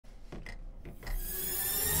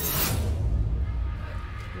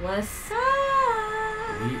What's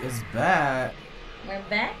up? He is back. We're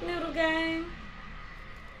back, Noodle Gang.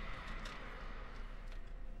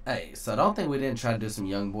 Hey, so don't think we didn't try to do some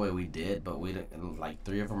Young Boy. We did, but we didn't. Like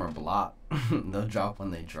 3 of them are blocked. They'll drop when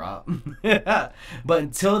they drop. But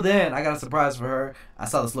until then, I got a surprise for her. I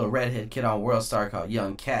saw this little redhead kid on World Star called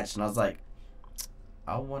Young Catch, and I was like,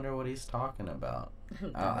 I wonder what he's talking about.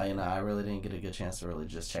 I really didn't get a good chance to really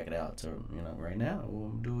just check it out. So right now we'll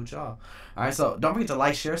do it with y'all. All right, so don't forget to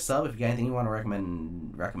like, share, sub. If you got anything you want to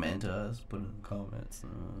recommend to us, put it in the comments.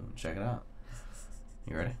 Check it out.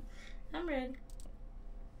 You ready? I'm ready.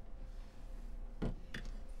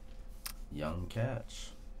 Young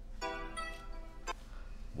Catch.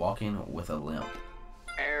 Walking with a limp.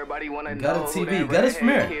 Everybody wanna Got know a TV. Got us from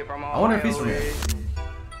here. I wonder if he's from here.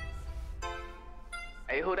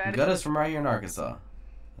 Hey, who that Got us from right here in Arkansas.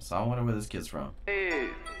 So I wonder where this kid's from.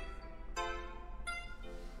 is?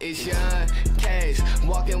 It's Young Cash,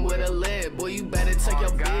 walking with a limp. Boy, you better take your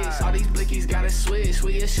bitch. All these blickies gotta switch.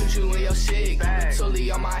 We'll shoot you in your shit. Keep it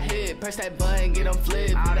tully on my head. Press that button, get them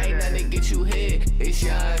flipped. It ain't nothing to get you hit. It's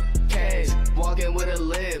Young Cash, walking with a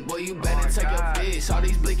limp. Boy, you better take your bitch. All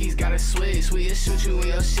these blickies gotta switch. We'll shoot you in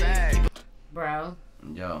your shit. Bro.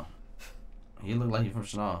 Yo. He looked like he from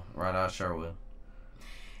Chanel, right out of Sherwood.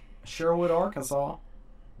 Sherwood, Arkansas.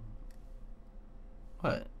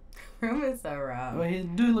 What? Room is so wrong. Well, he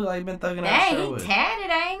do look like he been thugging out Dang, Sherwood. he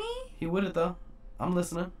tatted, ain't he? He with it though. I'm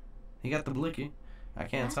listening. He got the blicky. I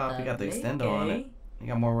can't tell if he got the extender on it. He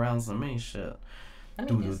got more rounds than me. Shit.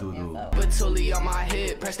 Put tully on my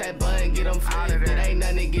head. Press that button, get them flipped. It ain't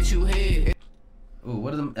nothing to get you hit. Ooh,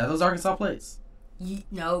 what are them? Are those Arkansas plates?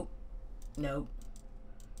 Nope. Nope.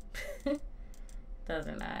 Those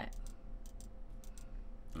are not.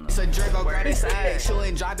 No. It's a Draco gratis ass.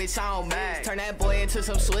 Shooting drop it on me. Turn that boy into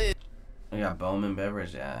some switch. We got Bowman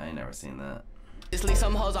beverage. Yeah, I ain't never seen that. Just leave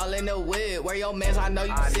some hoes all in the whip. Where your mans, I know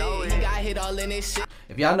you see. He got hit all in this shit.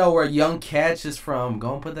 If y'all know where Young Catch is from,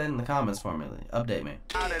 go and put that in the comments for me. Update me.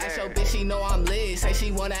 Ask your bitch, she know I'm lit. Say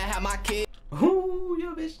she wanna have my kid. Ooh,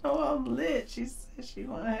 your bitch know I'm lit. She said she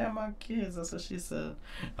wanna have my kids. That's what she said.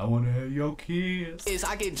 I wanna have your kids.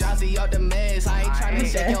 I get drowsy out the mess. I ain't tryna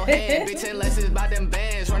shake your hand. Bitch, unless it's about them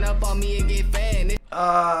bands. Run up on me and get fed.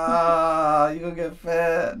 You gonna get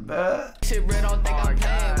fat, bruh. Shit real, don't think I'm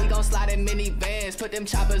playing. We gon' slide in minivans. Put them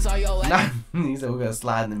choppers on your ass. He said we're gonna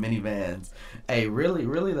slide in the minivans. Hey, really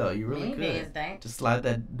though, you really Minivans, could. Just slide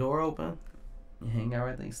that door open. You hang out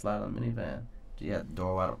right there, you slide on the minivan. You got the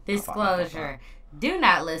door wide open. Disclosure. Do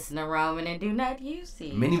not listen to Roman and do not use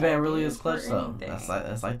these. Minivan really is clutch though. That's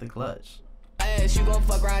like the clutch. You gon'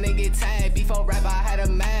 fuck around and get tagged. Before rap, I had a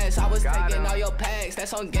mask. I was taking all your packs.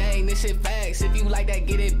 That's on gang, this shit facts. If you like that,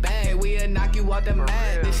 get it back. We'll knock you out the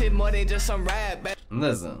mat. This shit more than just some rap.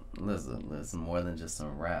 Listen. More than just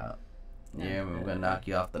some rap. Yeah, we're gonna knock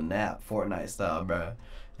you off the nap, Fortnite style, bro.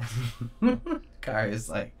 Kari's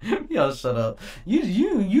like, yo, shut up.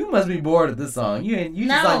 You must be bored of this song. You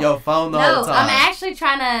just on your phone the whole time. I'm actually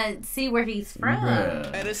trying to see where he's from.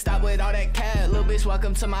 Bruh. Better stop with all that cat. Little bitch,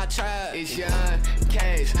 welcome to my trap. It's Young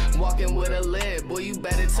Cash, walking with a limp. Boy, you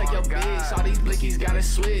better take your bitch. All these blickies gotta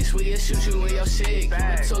switch. We'll shoot you in your shit. Keep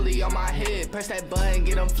it tully on my head. Press that button,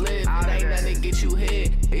 get them flipped. It ain't nothing to get you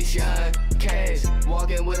hit. It's Young Cash,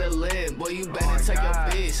 walking with a limp. Boy, you better take your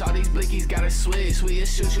bitch. All these blickies gotta switch. We'll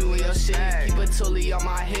shoot you in your shit. Keep it tully on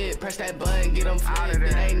my head. Press that button, get them flipped.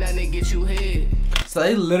 It ain't nothing to get you hit. So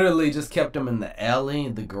they literally just kept him in the alley,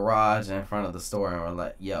 the garage, in front of the store, and were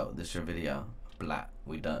like, yo, this your video. Blah,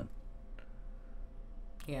 we done.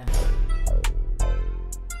 Yeah.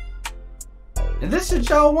 If this shit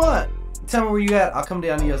y'all want, tell me where you at. I'll come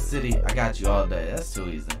down to your city. I got you all day. That's too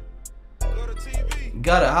easy.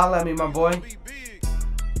 Got it. Holla at me, my boy.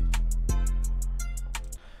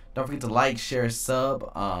 Don't forget to like, share, sub.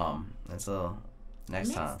 Until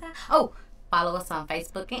next time. Oh, follow us on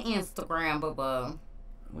Facebook and Instagram, boo-boo.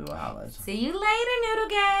 We will holla at you. See you later, Noodle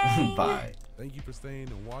Gang. Bye. Thank you for staying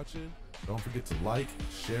and watching. Don't forget to like,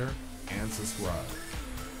 share, and subscribe.